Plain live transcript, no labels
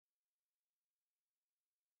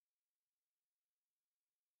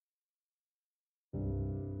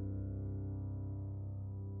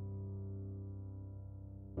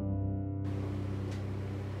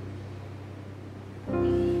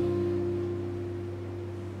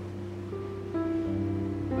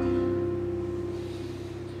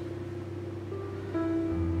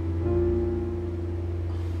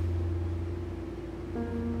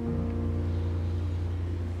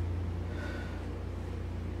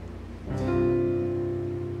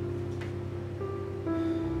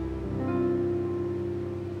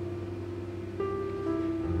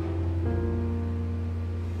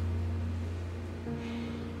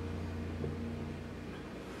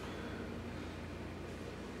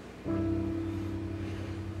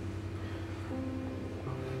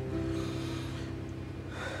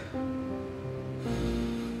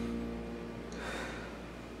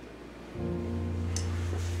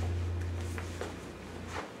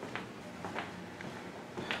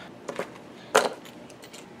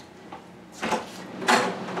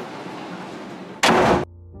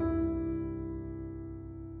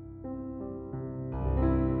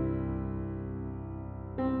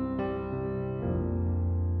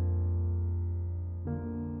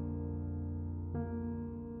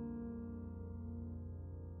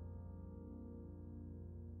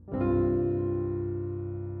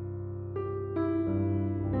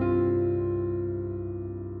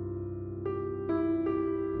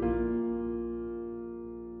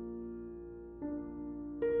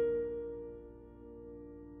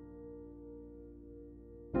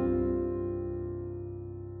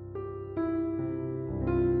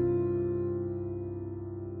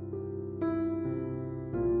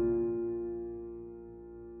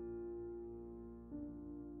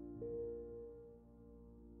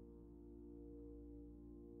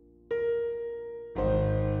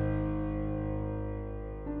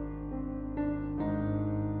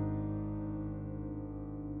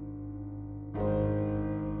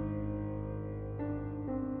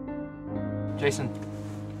Jason.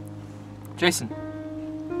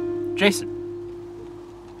 Jason. Jason.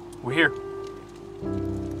 We're here.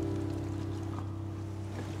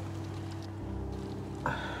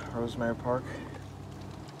 Rosemary Park?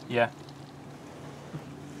 Yeah.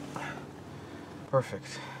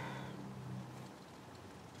 Perfect.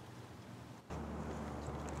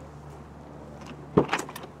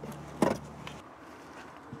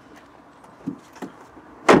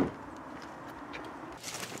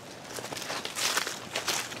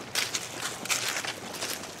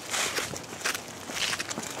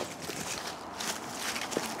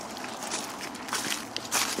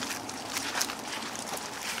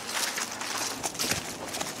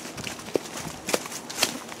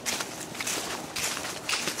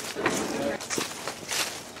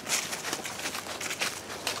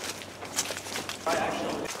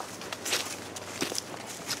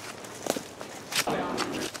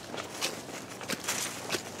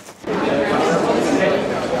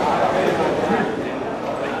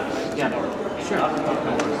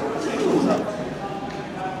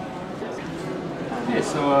 Hey,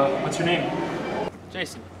 so, what's your name?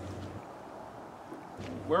 Jason.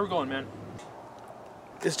 Where are we going, man?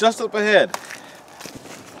 It's just up ahead.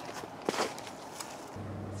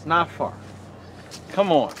 It's not far.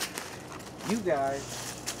 Come on. You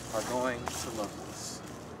guys are going to love this.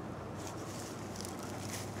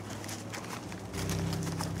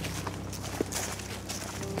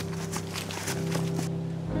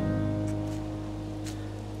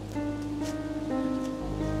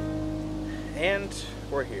 And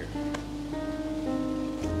we're here.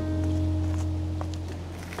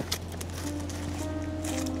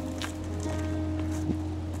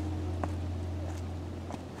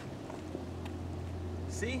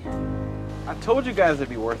 See? I told you guys it'd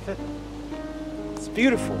be worth it. It's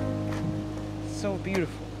beautiful. So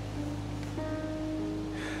beautiful.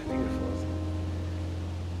 Beautiful, isn't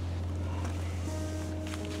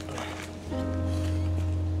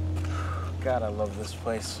it? God, I love this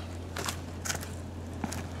place.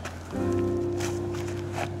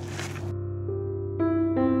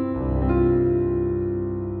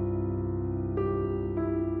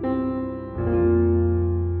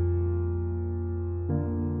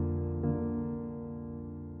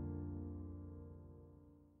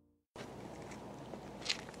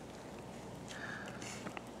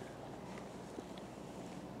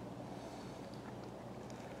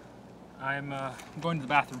 I'm going to the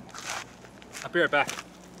bathroom. I'll be right back.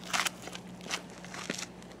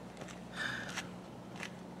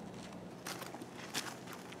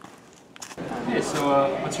 Hey,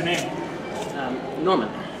 so what's your name? Norman.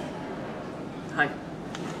 Hi.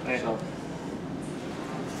 Hey. So,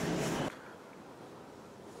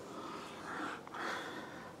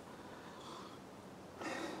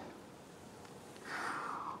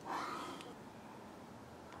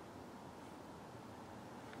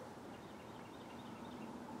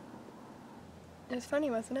 It was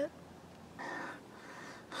funny, wasn't it?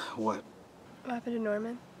 What? What happened to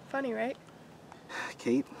Norman? Funny, right?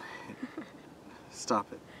 Cate? Stop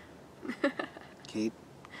it. Cate?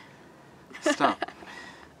 Stop.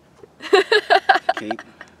 Cate?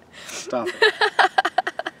 Stop it.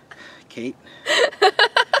 Cate?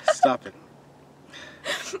 Stop it.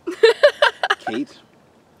 Cate?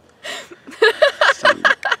 Stop it.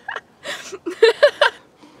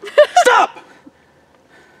 Stop!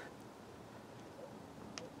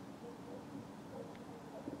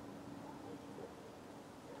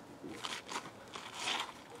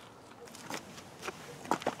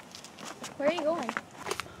 Where are you going?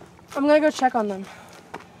 I'm gonna go check on them.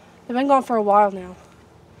 They've been gone for a while now.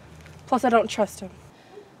 Plus, I don't trust him.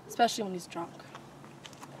 Especially when he's drunk.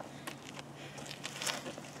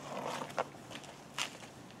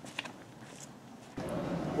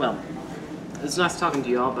 well, it's nice talking to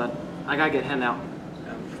you all, but I gotta get heading out.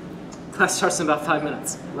 Class starts in about 5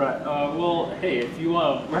 minutes. Right. Well, hey, if you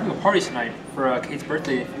we're having a party tonight for Kate's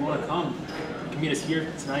birthday. If you want to come, you can meet us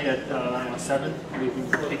here tonight at I don't know, 7. We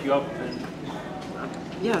can pick you up and.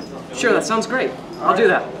 Yeah, sure, that sounds great. I'll do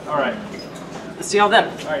that. All right. See y'all then.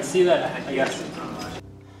 All right. See you then, I guess.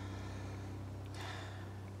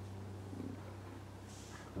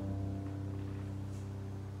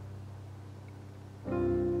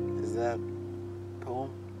 Is that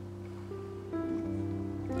poem?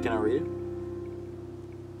 Can I read it?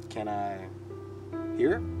 Can I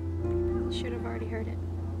hear it? You should have already heard it.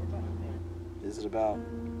 Is it about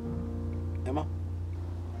Emma?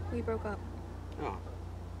 We broke up. Oh,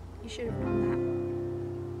 You should have known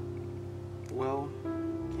well,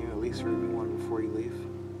 can you at least read me one before you leave?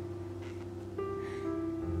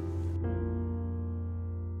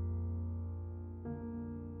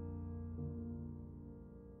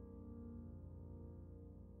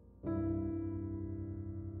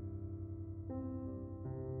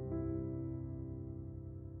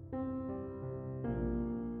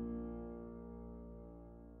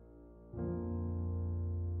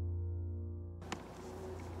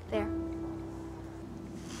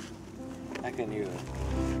 can hear that.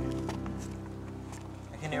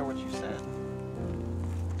 I can hear what you said.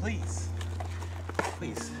 Please.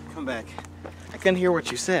 Please, come back. I couldn't hear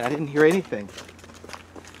what you said. I didn't hear anything.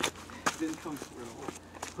 It didn't come through.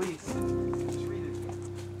 Please. Just read it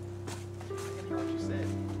again. I can hear what you said.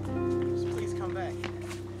 Just please come back.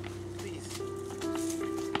 Please.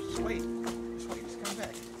 Just wait. Just wait. Just come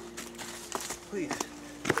back. Please.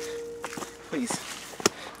 Please.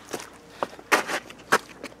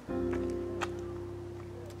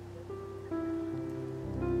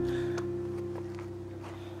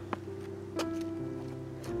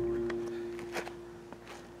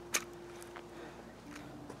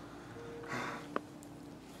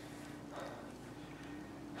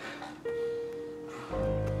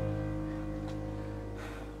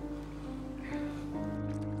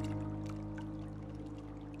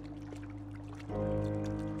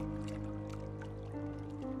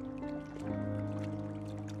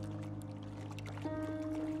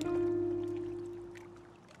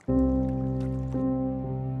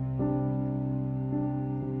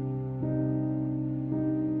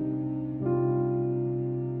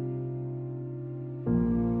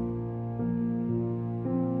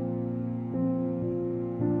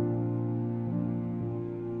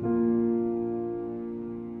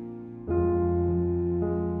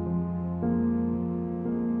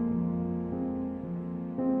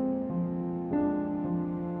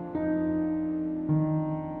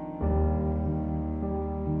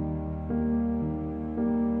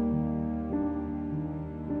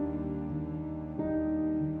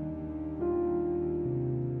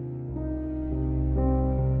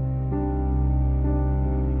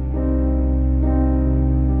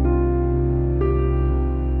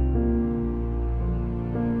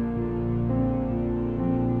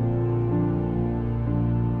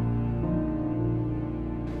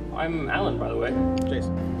 I'm Alan, by the way.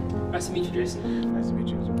 Jason. Nice to meet you, Jason. Nice to meet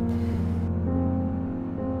you as well.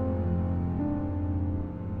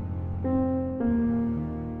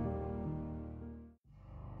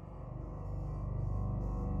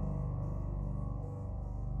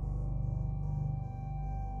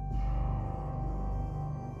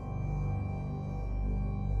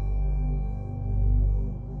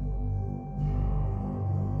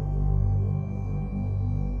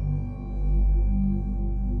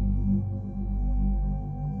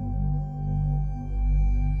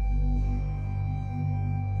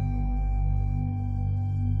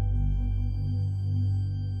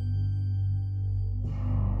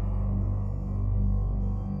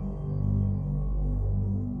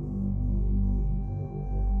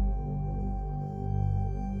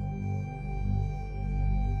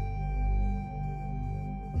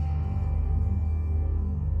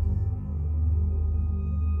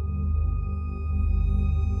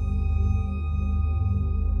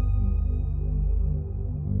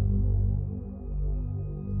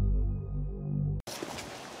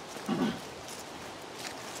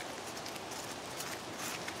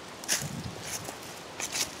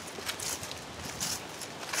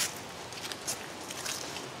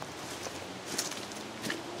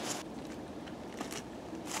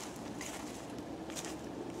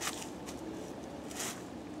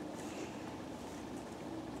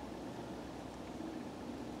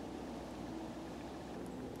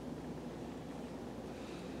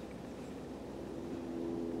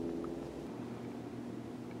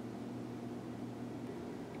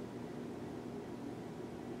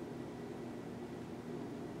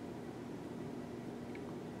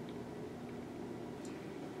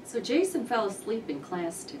 So Jason fell asleep in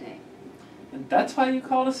class today. And that's why you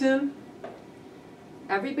called us in?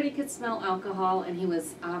 Everybody could smell alcohol, and he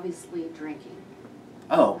was obviously drinking.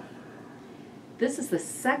 Oh. This is the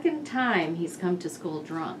second time he's come to school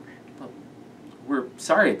drunk. Well, we're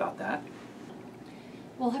sorry about that.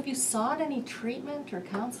 Well, have you sought any treatment or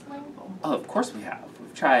counseling? Oh, of course we have.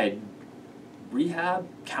 We've tried rehab,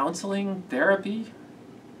 counseling, therapy.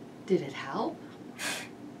 Did it help?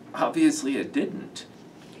 Obviously it didn't.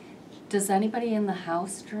 Does anybody in the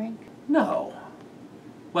house drink? No.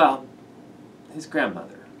 Well, his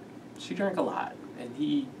grandmother. She drank a lot, and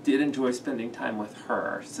he did enjoy spending time with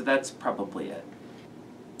her, so that's probably it.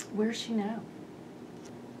 Where's she now?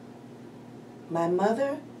 My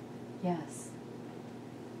mother? Yes.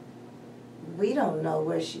 We don't know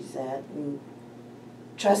where she's at. And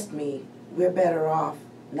trust me, we're better off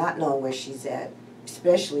not knowing where she's at,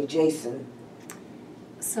 especially Jason.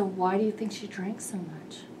 So why do you think she drank so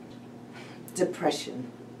much?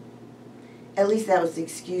 Depression. At least that was the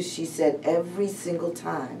excuse she said every single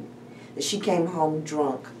time that she came home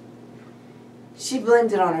drunk. She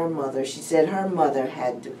blamed it on her mother. She said her mother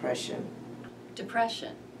had depression.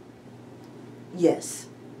 Depression. Yes.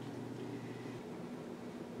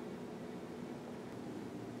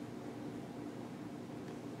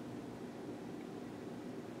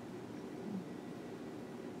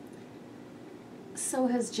 So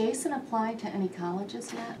has Jason applied to any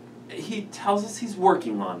colleges yet? He tells us he's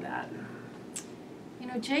working on that. You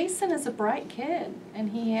know, Jason is a bright kid,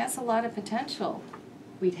 and he has a lot of potential.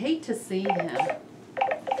 We'd hate to see him.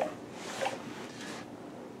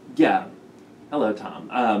 Yeah. Hello, Tom.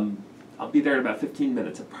 I'll be there in about 15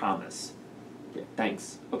 minutes, I promise. Yeah,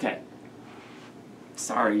 thanks. Okay.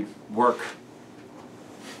 Sorry, work.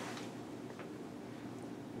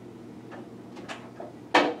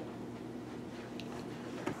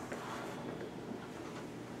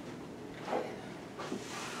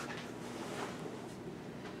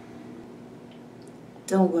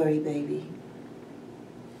 Don't worry, baby.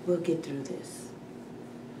 We'll get through this.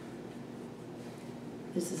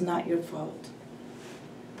 This is not your fault.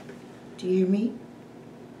 Do you hear me?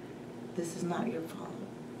 This is not your fault.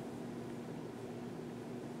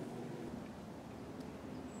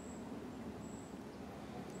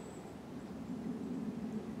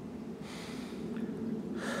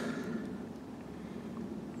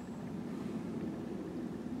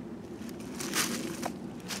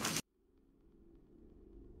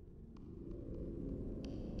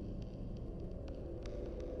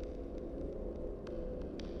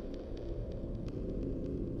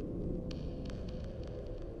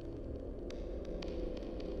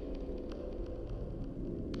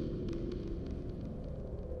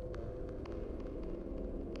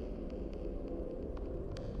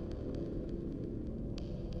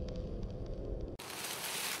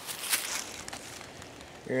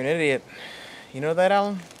 You're an idiot. You know that,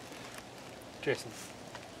 Alan? Jason.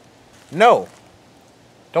 No!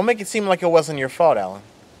 Don't make it seem like it wasn't your fault, Alan.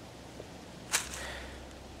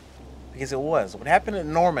 Because it was. What happened to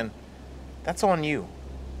Norman, that's on you.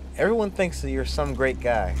 Everyone thinks that you're some great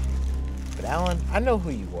guy. But Alan, I know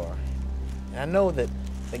who you are. And I know that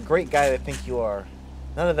the great guy that I think you are,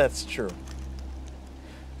 none of that's true.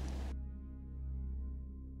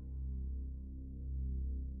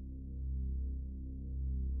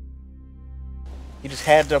 You just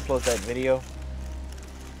had to upload that video.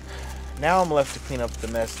 Now I'm left to clean up the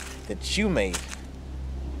mess that you made.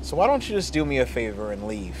 So why don't you just do me a favor and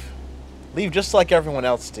leave? Leave just like everyone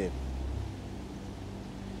else did.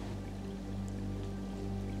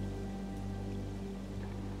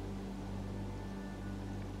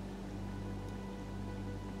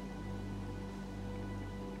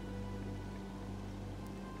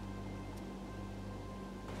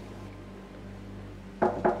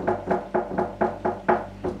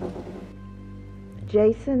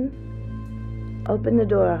 Jason, open the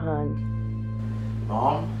door, hon.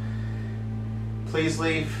 Mom, please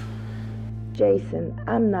leave. Jason,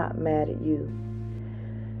 I'm not mad at you.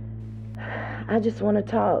 I just want to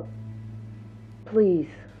talk. Please,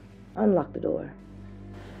 unlock the door.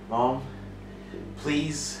 Mom,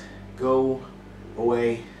 please go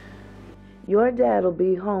away. Your dad will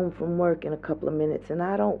be home from work in a couple of minutes, and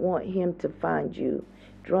I don't want him to find you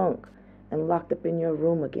drunk and locked up in your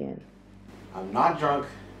room again. I'm not drunk.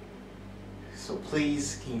 So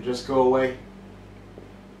please, can you just go away?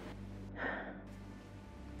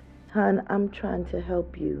 Hon, I'm trying to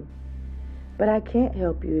help you. But I can't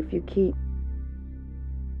help you if you keep...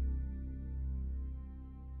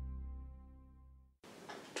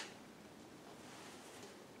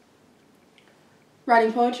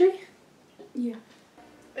 Writing poetry? Yeah.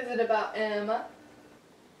 Is it about Emma?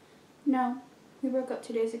 No, we broke up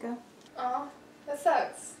 2 days ago. Aw, that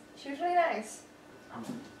sucks. She was really nice.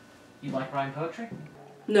 You like writing poetry?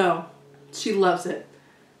 No, she loves it.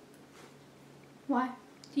 Why?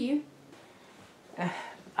 Do you? I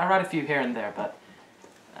write a few here and there, but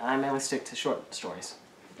I mainly stick to short stories.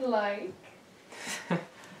 Like?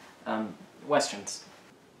 Westerns.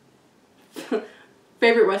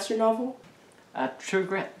 Favorite Western novel? True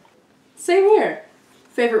Grit. Same here.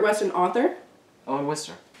 Favorite Western author? Owen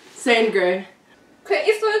Wister. Same, Gray. Clint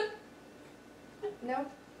Eastwood? No?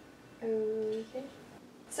 Okay.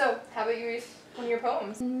 So, how about you read one of your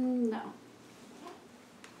poems? No.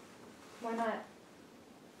 Why not?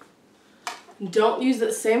 Don't use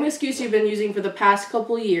the same excuse you've been using for the past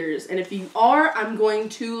couple years, and if you are, I'm going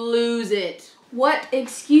to lose it. What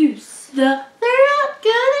excuse? The they're not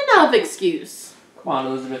good enough excuse. Come on,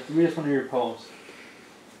 Elizabeth, read us one of your poems.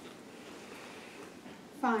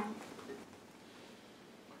 Fine.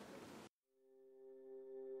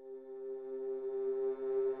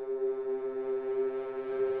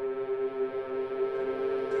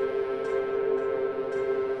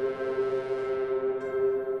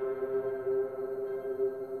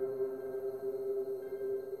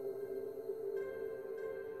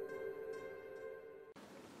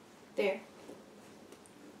 There.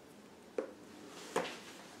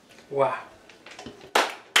 Wow.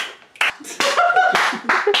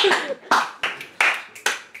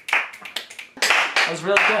 That was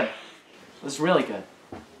really good. It was really good.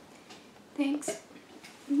 Thanks.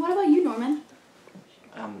 What about you, Norman?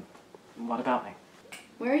 What about me?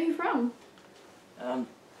 Where are you from?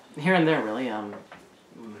 Here and there, really. Me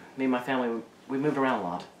and my family, we moved around a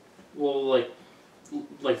lot. Well,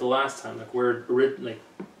 like the last time, where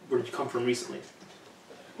did you come from recently?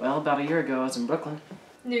 Well, about a year ago, I was in Brooklyn.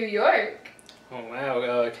 New York. Oh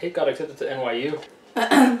wow, Cate got accepted to NYU.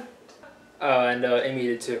 And Amy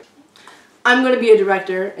did too. I'm going to be a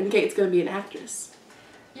director, and Kate's going to be an actress.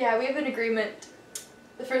 Yeah, we have an agreement.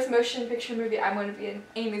 The first motion picture movie I'm going to be in,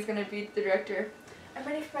 Amy's going to be the director. I'm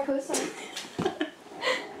ready for my co-sign.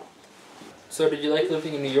 So did you like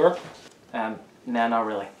living in New York? Nah, not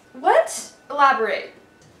really. What? Elaborate.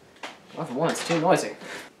 Well, for one, it's too noisy.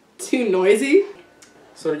 Too noisy?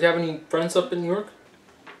 So did you have any friends up in New York?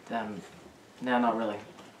 No, not really.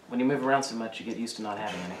 When you move around so much, you get used to not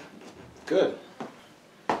having any. Good.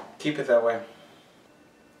 Keep it that way.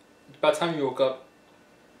 About time you woke up.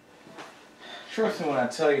 Trust me when I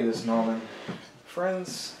tell you this, Norman.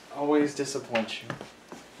 Friends always disappoint you.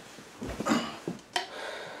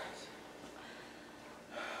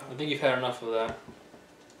 I think you've had enough of that.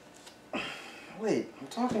 Wait, I'm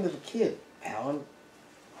talking to the kid, Alan.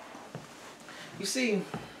 You see,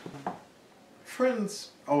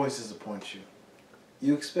 friends always disappoint you.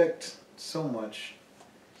 You expect so much,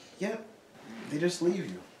 yet they just leave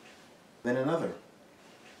you. Then another.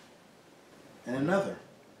 And another.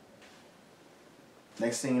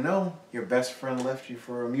 Next thing you know, your best friend left you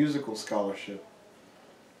for a musical scholarship.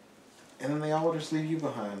 And then they all just leave you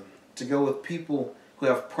behind to go with people who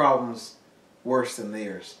have problems worse than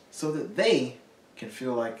theirs, so that they can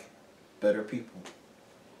feel like better people.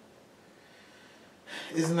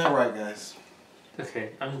 Isn't that right, guys?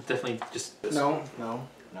 Okay, I'm definitely just... No.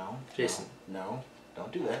 Jason. No,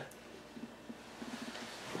 don't do that.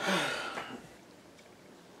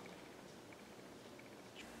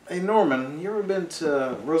 Hey Norman, you ever been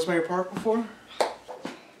to Rosemary Park before?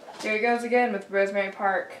 Here he goes again with Rosemary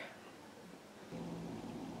Park.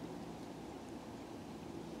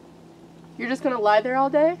 You're just going to lie there all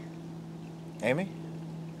day? Amy?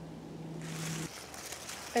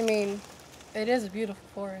 I mean, it is a beautiful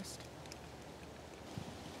forest.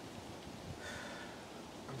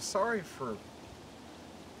 I'm sorry for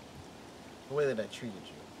the way that I treated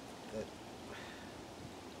you. That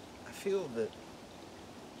I feel that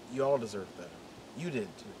you all deserve better. You did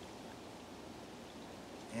too.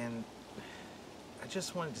 And I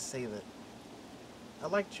just wanted to say that I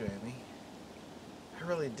liked you, Amy. I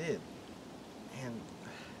really did. And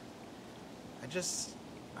I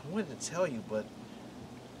wanted to tell you, but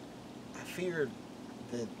I feared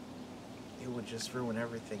that it would just ruin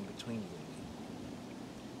everything between you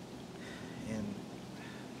and me. And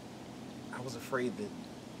I was afraid that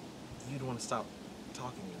you'd want to stop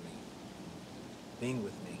talking to me, being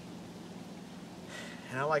with me.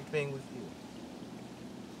 And I liked being with you.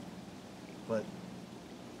 But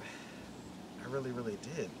I really, really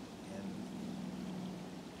did. And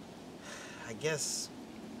I guess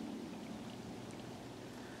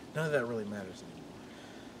none of that really matters anymore.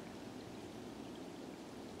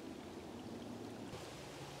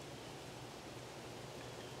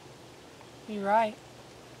 You're right.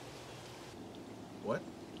 What?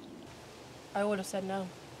 I would have said no.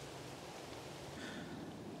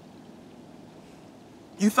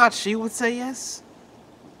 You thought she would say yes?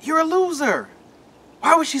 You're a loser.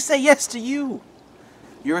 Why would she say yes to you?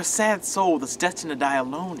 You're a sad soul that's destined to die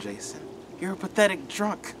alone, Jason. You're a pathetic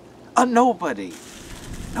drunk. A nobody.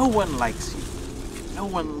 No one likes you. No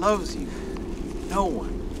one loves you. No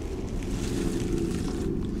one.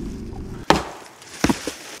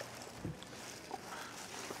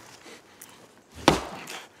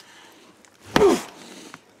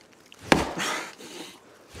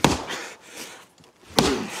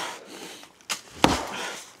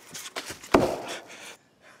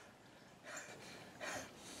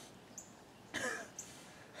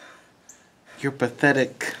 You're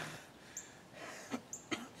pathetic.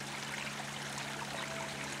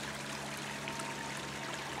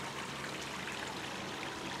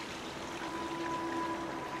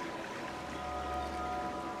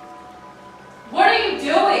 What are you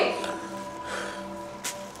doing?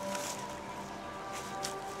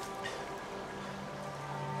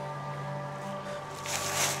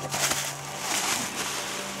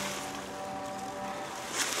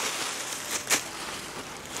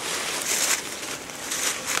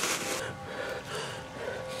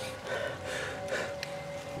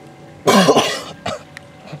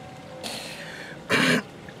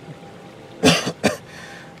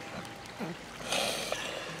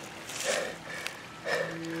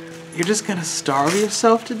 just gonna starve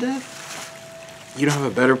yourself to death? You don't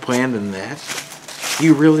have a better plan than that?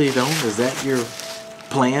 You really don't? Is that your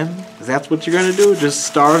plan? Is that what you're gonna do? Just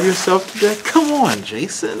starve yourself to death? Come on,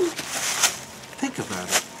 Jason. Think about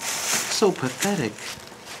it. So pathetic.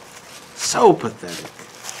 So pathetic.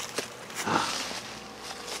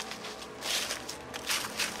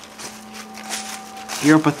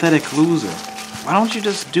 You're a pathetic loser. Why don't you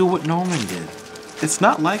just do what Norman did? It's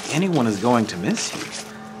not like anyone is going to miss you.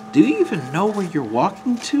 Do you even know where you're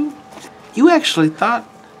walking to? You actually thought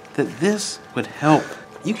that this would help.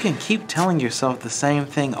 You can keep telling yourself the same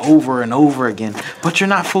thing over and over again, but you're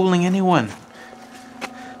not fooling anyone.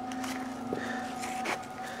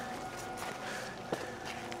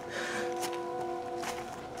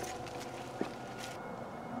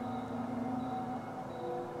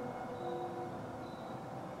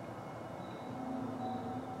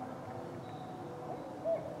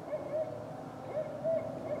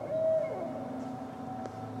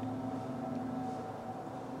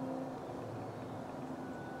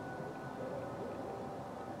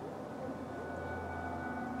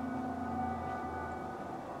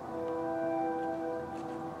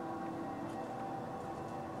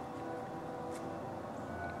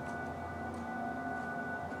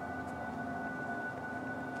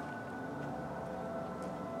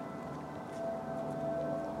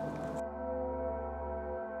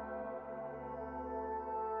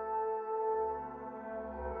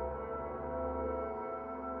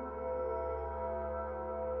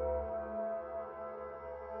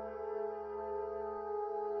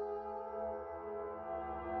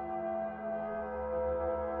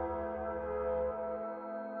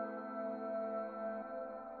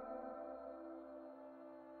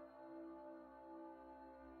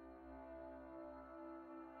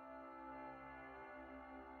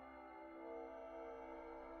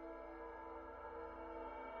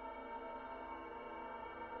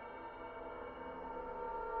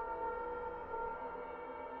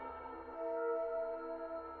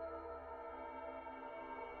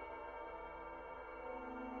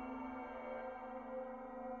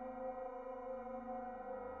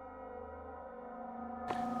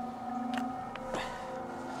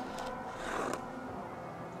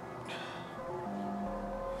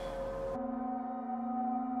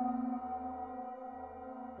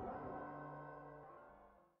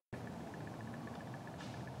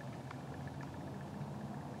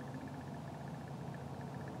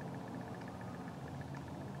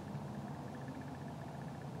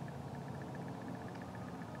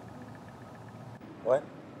 What?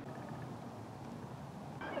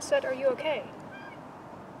 I said, are you okay?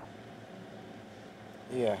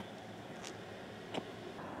 Yeah.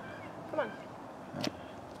 Come on.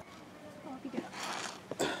 I'll be good.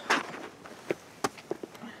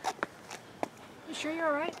 You sure you're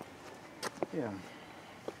alright? Yeah.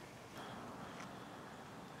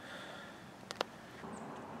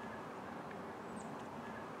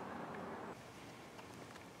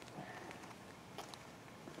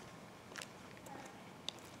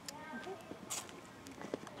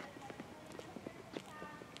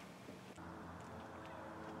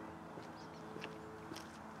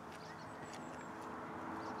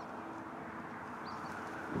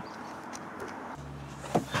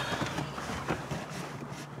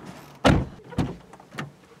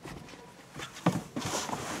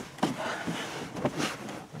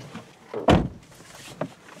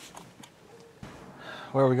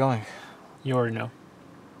 Where are we going? You already know.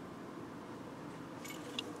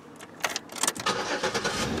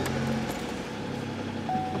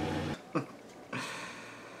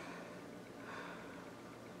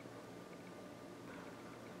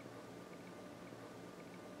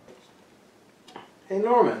 Hey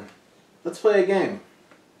Norman, let's play a game.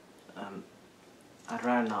 I'd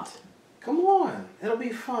rather not. Come on, it'll be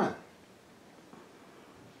fun.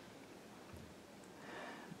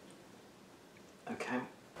 Okay.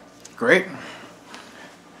 Great.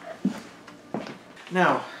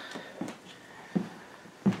 Now,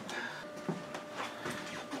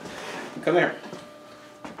 come here.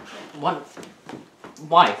 What?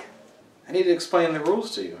 Why? I need to explain the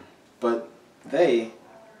rules to you, but they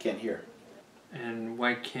can't hear. And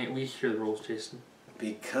why can't we hear the rules, Jason?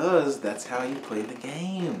 Because that's how you play the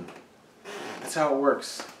game. That's how it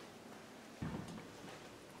works.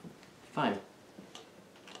 Fine.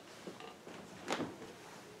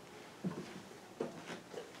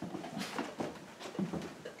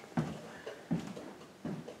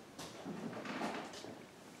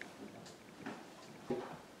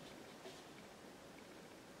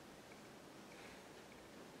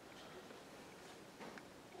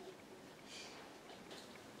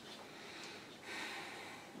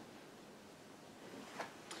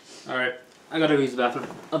 Alright, I gotta go use the bathroom.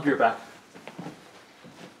 I'll be right back.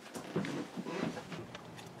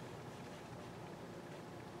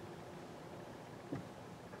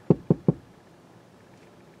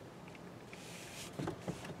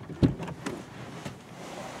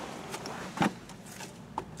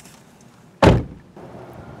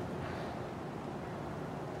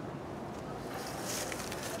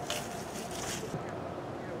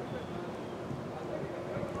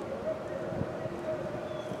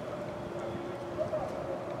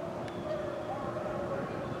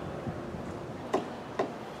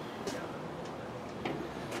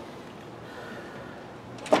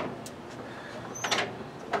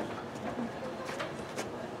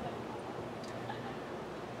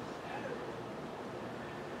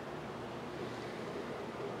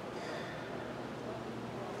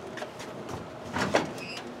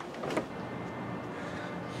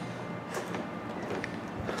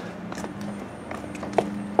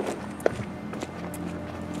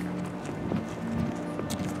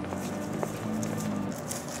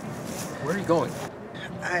 Where are you going?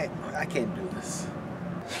 I can't do this.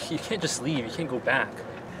 You can't just leave. You can't go back.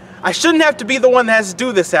 I shouldn't have to be the one that has to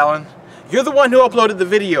do this, Alan. You're the one who uploaded the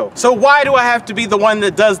video. So why do I have to be the one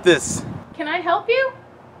that does this? Can I help you?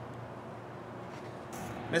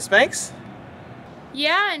 Miss Banks?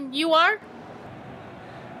 Yeah, and you are?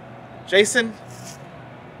 Jason?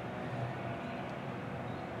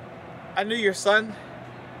 I knew your son.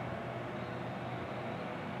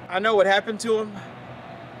 I know what happened to him.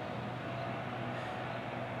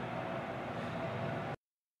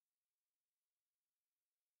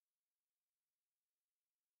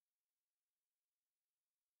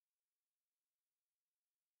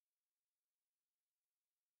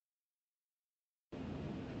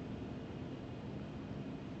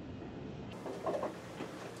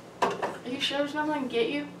 Are you sure there's nothing I can get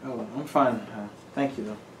you? Oh, I'm fine. Thank you,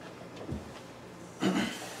 though.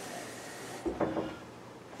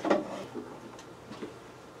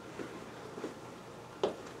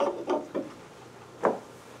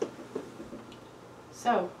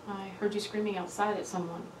 So, I heard you screaming outside at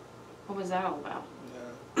someone. What was that all about?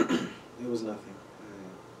 It was nothing.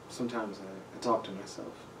 Sometimes I talk to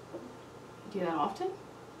myself. You do that often?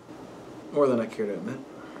 More than I care to admit.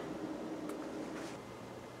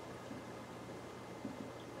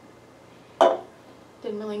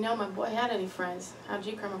 Didn't really know my boy had any friends. How'd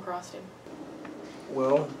you come across him?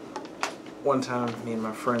 Well, one time me and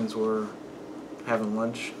my friends were having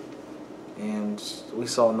lunch and we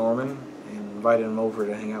saw Norman and invited him over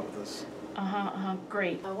to hang out with us.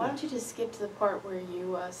 Great. Why don't you just skip to the part where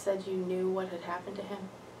you said you knew what had happened to him?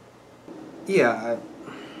 Yeah,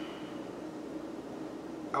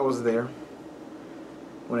 I was there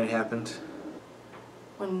when it happened.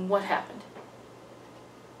 When what happened?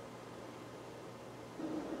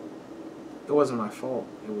 It wasn't my fault.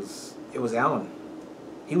 It was Alan.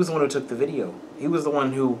 He was the one who took the video. He was the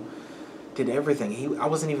one who did everything. I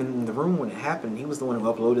wasn't even in the room when it happened. He was the one who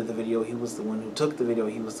uploaded the video. He was the one who took the video.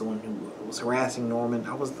 He was the one who was harassing Norman.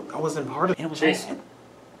 I wasn't part of it. It was Jason.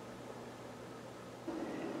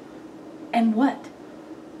 And what?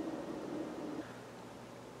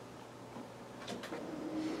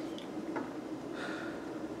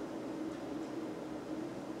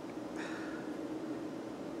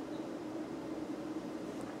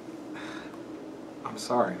 I'm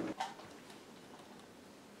sorry.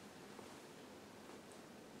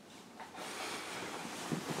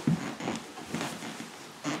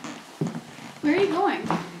 Where are you going?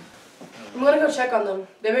 I'm gonna go check on them.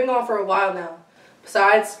 They've been gone for a while now.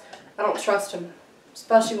 Besides, I don't trust him,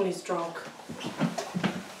 especially when he's drunk.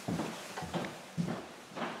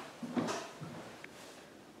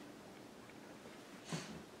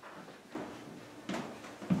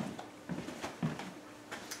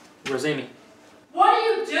 Where's Amy? What are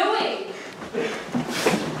you doing?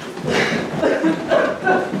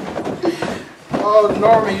 Oh,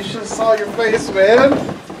 Norman, you should have saw your face, man.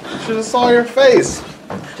 You should have saw your face.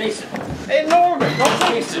 Jason. Hey, Norman, don't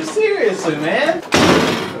take it too seriously, man.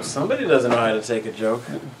 Well, somebody doesn't know how to take a joke.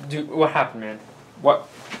 Dude, what happened, man? What?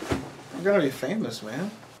 You're gonna be famous,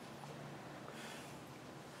 man.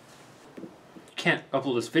 You can't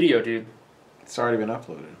upload this video, dude. It's already been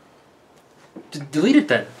uploaded. Delete it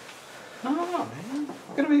then. No, man.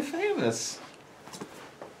 You're gonna be famous.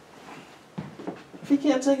 If he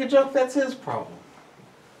can't take a joke, that's his problem.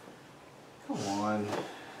 Come on.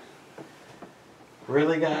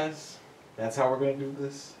 Really, guys? That's how we're gonna do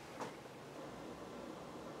this?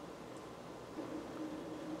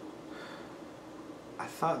 I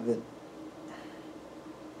thought that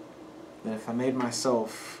if I made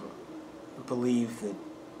myself believe that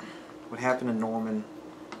what happened to Norman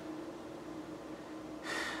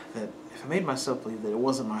that if I made myself believe that it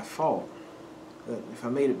wasn't my fault, that if I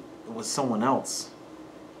made it was someone else,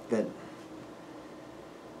 that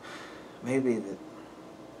maybe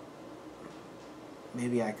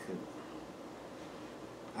I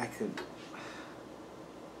could,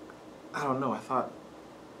 I don't know, I thought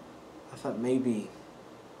maybe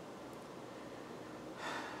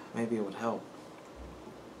it would help.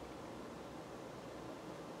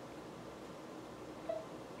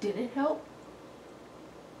 Did it help?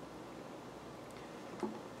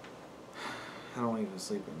 I don't even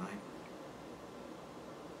sleep at night.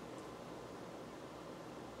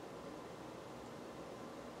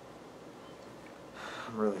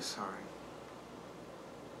 I'm really sorry.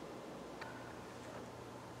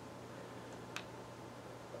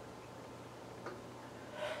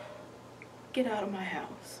 Get out of my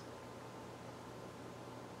house.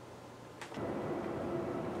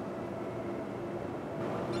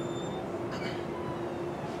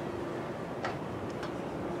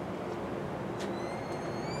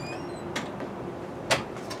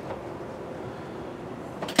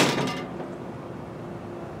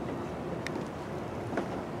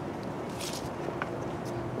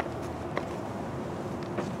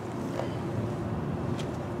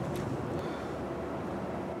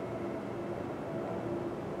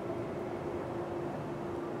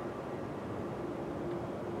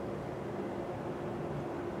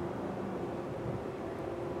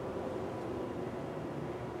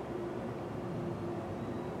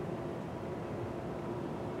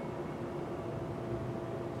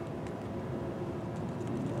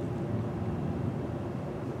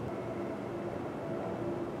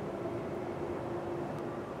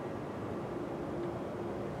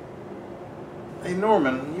 Hey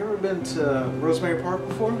Norman, you ever been to Rosemary Park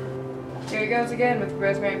before? Here he goes again with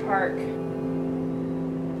Rosemary Park. Oh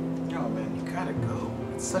man, you gotta go.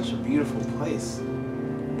 It's such a beautiful place.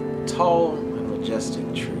 Tall and majestic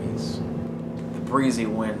trees. The breezy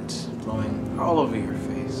wind blowing all over your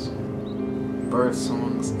face. Bird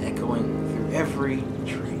songs echoing through every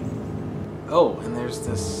tree. Oh, and there's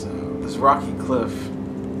this rocky cliff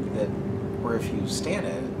that, where if you stand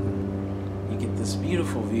at it, you get this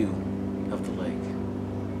beautiful view of the lake.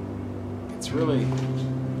 It's really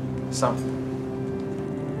something.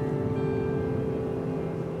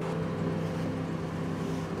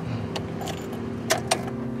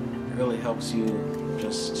 It really helps you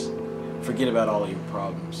just forget about all your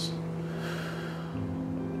problems.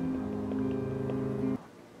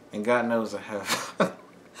 And God knows I have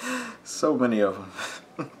so many of them.